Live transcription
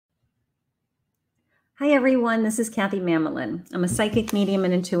Hi everyone, this is Kathy Mamolen. I'm a psychic medium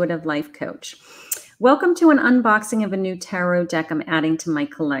and intuitive life coach. Welcome to an unboxing of a new tarot deck I'm adding to my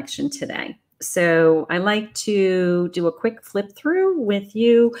collection today. So I like to do a quick flip through with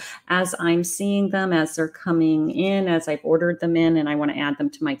you as I'm seeing them, as they're coming in, as I've ordered them in, and I want to add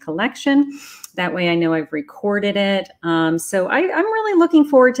them to my collection. That way I know I've recorded it. So I'm really looking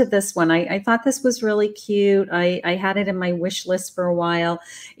forward to this one. I thought this was really cute. I had it in my wish list for a while.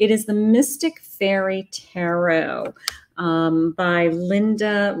 It is the Mystic Faerie Tarot by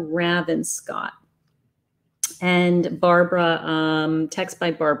Linda Ravenscroft and Barbara, text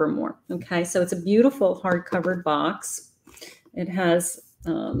by Barbara Moore. Okay, so it's a beautiful hardcover box. It has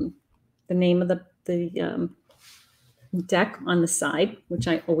the name of the deck on the side, which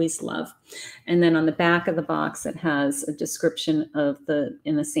I always love. And then on the back of the box, it has a description of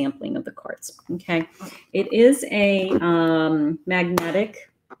and a sampling of the cards. Okay, it is a magnetic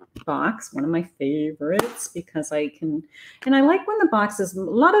box, one of my favorites, because I like when the boxes, a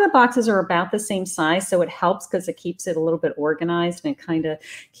lot of the boxes are about the same size, so it helps because it keeps it a little bit organized and it kind of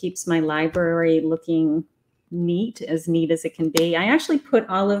keeps my library looking neat as it can be. I actually put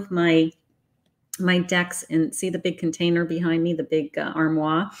all of my decks in, see the big container behind me, the big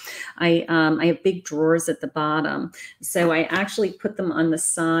armoire. I have big drawers at the bottom, so I actually put them on the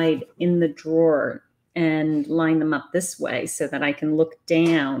side in the drawer and line them up this way so that I can look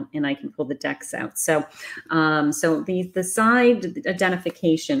down and I can pull the decks out. So the side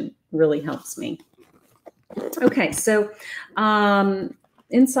identification really helps me. Okay, so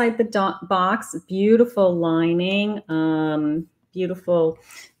inside the box, beautiful lining, beautiful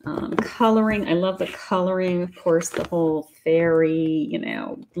coloring. I love the coloring, of course, the whole fairy,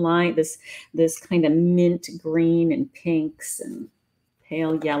 line, this kind of mint green and pinks and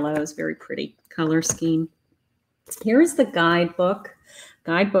pale yellows, very pretty color scheme. Here's the guidebook.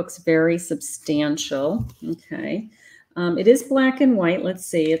 Guidebook's very substantial. Okay. It is black and white. Let's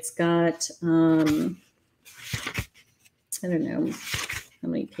see. It's got, I don't know how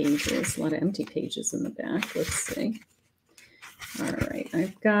many pages, a lot of empty pages in the back. Let's see. All right.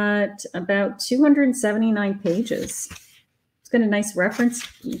 I've got about 279 pages. Got a nice reference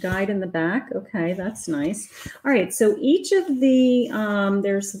guide in the back. Okay, that's nice. All right, so each of the,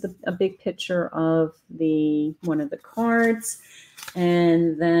 there's a big picture of one of the cards,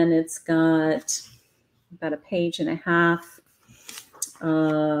 and then it's got about a page and a half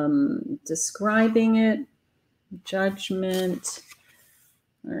describing it, judgment.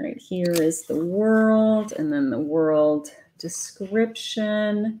 All right, here is the world, and then the world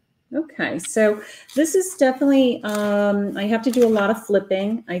description. Okay, so this is definitely, I have to do a lot of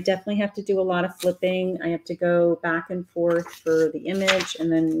flipping. I definitely have to do a lot of flipping. I have to go back and forth for the image and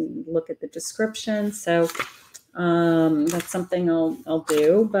then look at the description. So that's something I'll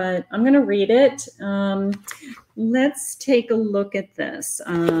do, but I'm going to read it. Let's take a look at this.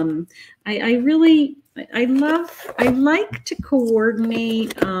 I like to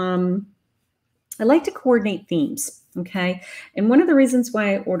coordinate, I like to coordinate themes. Okay. And one of the reasons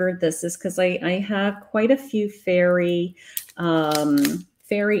why I ordered this is because I have quite a few fairy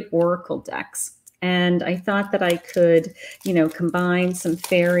oracle decks. And I thought that I could, combine some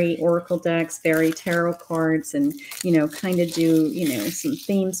fairy oracle decks, fairy tarot cards, and, kind of do, some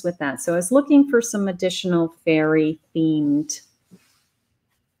themes with that. So I was looking for some additional fairy themed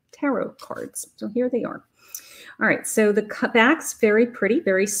tarot cards. So here they are. All right. So the back's very pretty,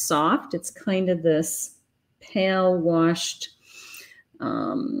 very soft. It's kind of this pale washed,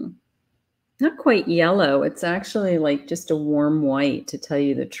 not quite yellow. It's actually like just a warm white, to tell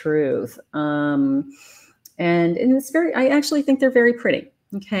you the truth. And it's I actually think they're very pretty.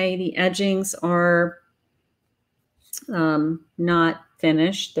 Okay. The edgings are not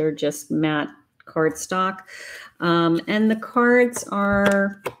finished. They're just matte cardstock. And the cards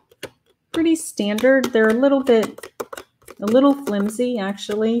are pretty standard. They're a little flimsy,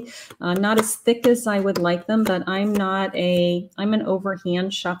 actually, not as thick as I would like them, but I'm an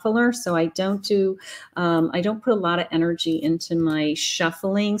overhand shuffler. So I don't put a lot of energy into my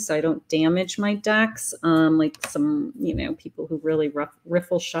shuffling, so I don't damage my decks. Like some, people who really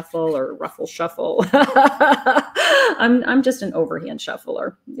riffle shuffle or ruffle shuffle. I'm just an overhand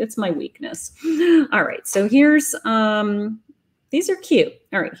shuffler. It's my weakness. All right. So here's, these are cute.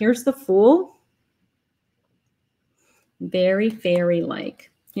 All right. Here's the Fool. Very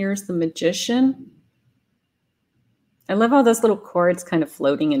fairy-like. Here's the Magician. I love all those little cards kind of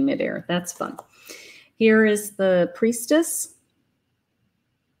floating in midair. That's fun. Here is the Priestess.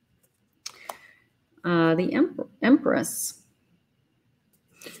 The Empress.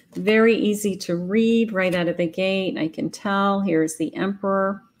 Very easy to read right out of the gate. I can tell. Here's the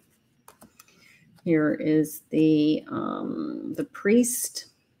Emperor. Here is the priest,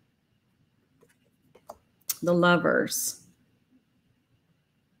 the lovers.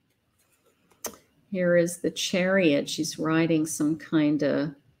 Here is the chariot. She's riding some kind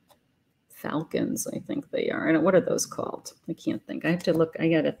of falcons, I think they are. I don't, what are those called? I can't think. I have to look. I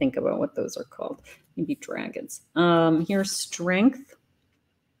got to think about what those are called. Maybe dragons. Here's strength.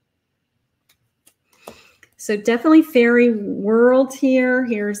 So definitely fairy world here.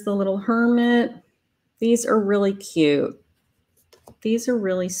 Here's the little hermit. These are really cute. These are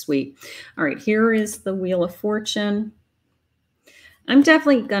really sweet. All right, here is the Wheel of Fortune. I'm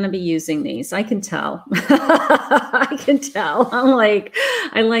definitely going to be using these. I can tell. I can tell.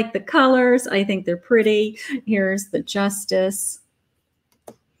 I like the colors. I think they're pretty. Here's the Justice.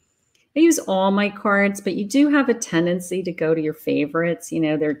 I use all my cards, but you do have a tendency to go to your favorites. You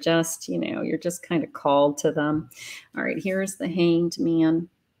know, they're just, you know, you're just kind of called to them. All right, here's the Hanged Man.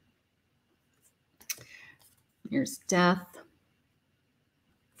 Here's Death.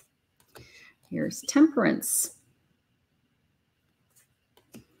 Here's Temperance.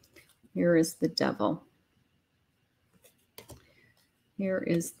 Here is the Devil. Here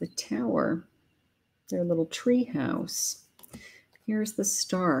is the Tower, their little tree house. Here's the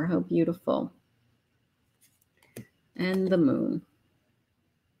Star, how beautiful. And the Moon.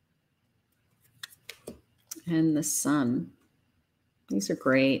 And the Sun. These are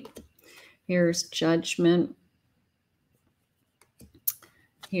great. Here's Judgment.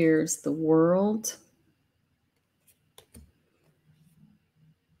 Here's the World.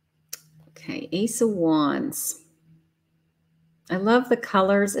 Okay, Ace of Wands. I love the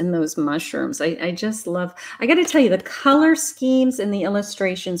colors in those mushrooms. I just love, I got to tell you, the color schemes and the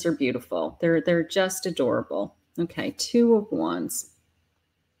illustrations are beautiful. They're just adorable. Okay, Two of Wands.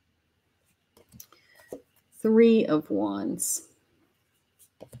 Three of Wands.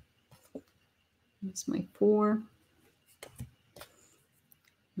 That's my 4.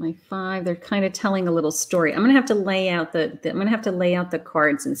 My 5. They're kind of telling a little story. I'm going to have to lay out the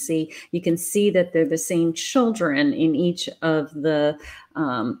cards and see. You can see that they're the same children in each of the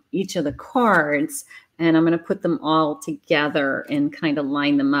cards, and I'm going to put them all together and kind of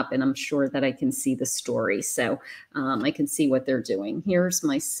line them up, and I'm sure that I can see the story. So I can see what they're doing. Here's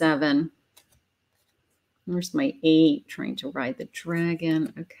my 7. Here's my 8, trying to ride the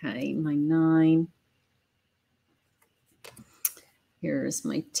dragon. Okay, my 9. Here's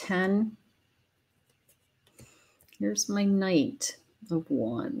my 10. Here's my Knight of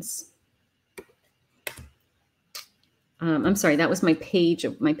Wands. I'm sorry, that was my page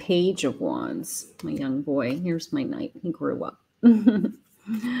of Wands, my young boy. Here's my Knight. He grew up.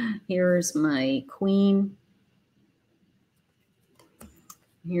 Here's my Queen.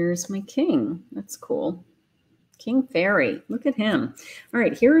 Here's my King. That's cool. King Fairy. Look at him. All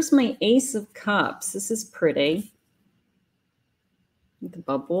right, here's my Ace of Cups. This is pretty. The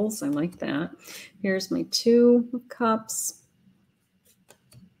bubbles, I like that. Here's my 2 of Cups.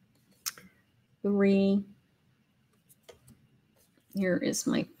 3. Here is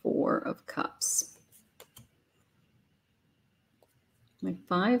my 4 of Cups. My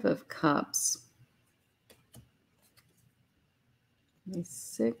 5 of Cups. My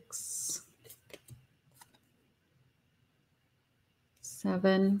 6.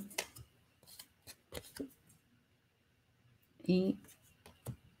 7. 8.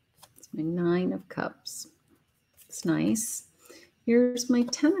 My 9 of Cups. It's nice. Here's my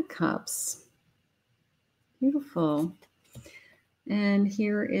 10 of Cups. Beautiful. And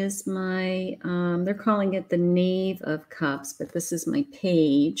here is my, they're calling it the Knave of Cups, but this is my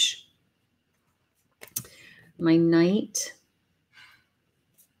Page. My Knight.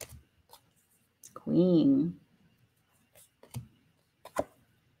 Queen. My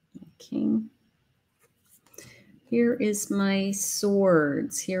King. Here is my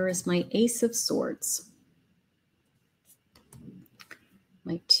Swords. Here is my Ace of Swords.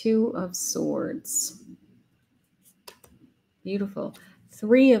 My 2 of Swords. Beautiful.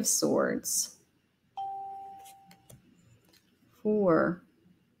 3 of Swords. 4.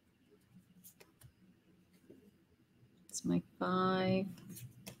 It's my 5.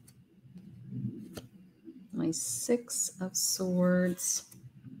 My 6 of Swords.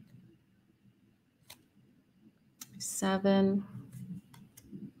 7.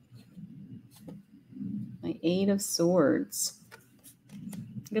 My 8 of Swords.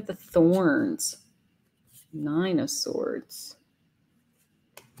 Look at the thorns. 9 of Swords.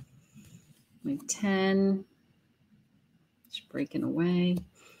 My 10. Just breaking away.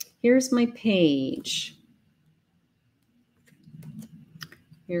 Here's my Page.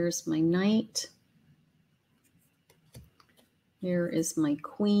 Here's my Knight. Here is my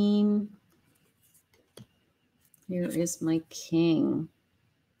Queen. Here is my king.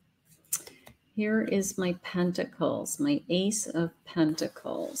 Here is my pentacles, my ace of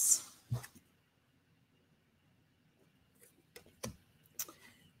pentacles.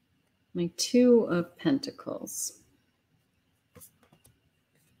 My two of pentacles.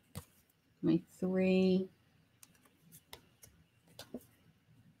 My 3,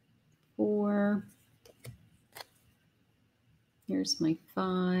 4. Here's my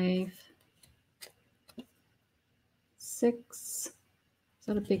 5, 6. Is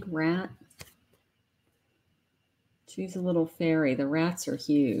that a big rat? She's a little fairy. The rats are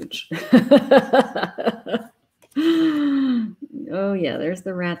huge. Oh, yeah, there's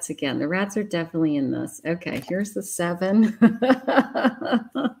the rats again. The rats are definitely in this. Okay, here's the 7.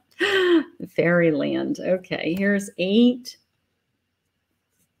 Fairyland. Okay, here's 8.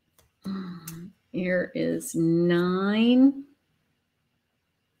 Here is 9.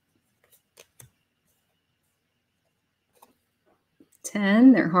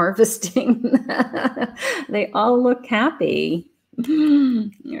 They're harvesting. They all look happy. All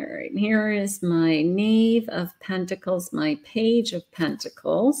right, here is my Knave of Pentacles, my Page of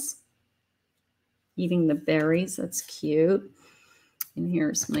Pentacles. Eating the berries, that's cute. And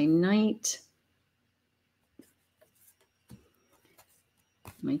here's my Knight.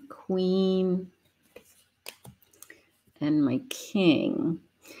 My Queen. And my King.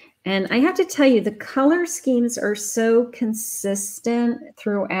 And I have to tell you, the color schemes are so consistent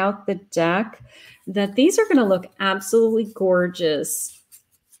throughout the deck that these are going to look absolutely gorgeous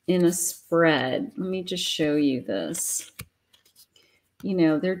in a spread. Let me just show you this. You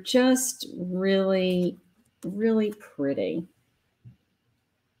know, they're just really, really pretty.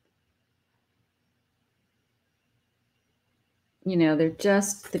 You know, they're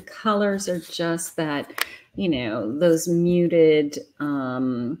just, the colors are just that, you know, those muted,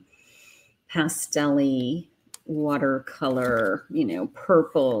 pastel-y watercolor, you know,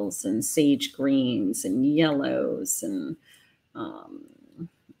 purples and sage greens and yellows, and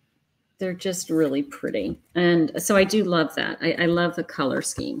they're just really pretty. And so I do love that. I love the color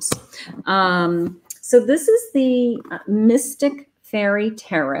schemes. So this is the Mystic Faerie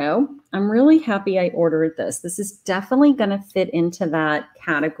Tarot. I'm really happy I ordered this. This is definitely going to fit into that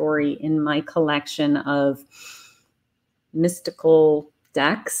category in my collection of mystical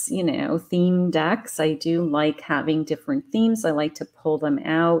decks, you know, theme decks. I do like having different themes. I like to pull them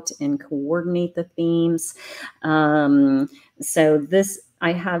out and coordinate the themes. So this,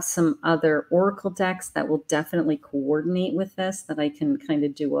 I have some other oracle decks that will definitely coordinate with this, that I can kind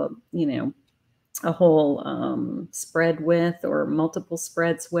of do a, you know, a whole spread with, or multiple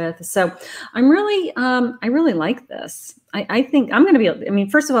spreads with. So I'm really, I really like this. I think I'm going to be able, I mean,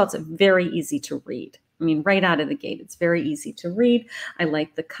 first of all, it's very easy to read. I mean, right out of the gate, it's very easy to read. I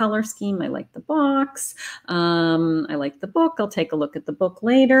like the color scheme. I like the box. I like the book. I'll take a look at the book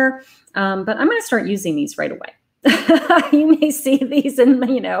later. But I'm going to start using these right away. You may see these in,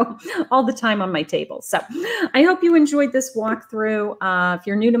 you know, all the time on my table. So I hope you enjoyed this walkthrough. If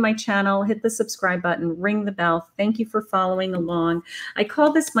you're new to my channel, hit the subscribe button, ring the bell. Thank you for following along. I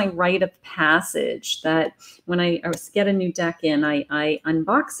call this my rite of passage, that when I get a new deck in, I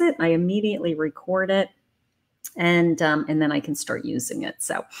unbox it, I immediately record it, and then I can start using it.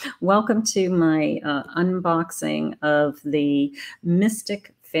 So welcome to my unboxing of the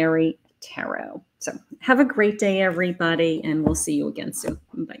Mystic Faerie Tarot. So have a great day, everybody, and we'll see you again soon.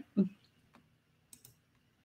 Bye.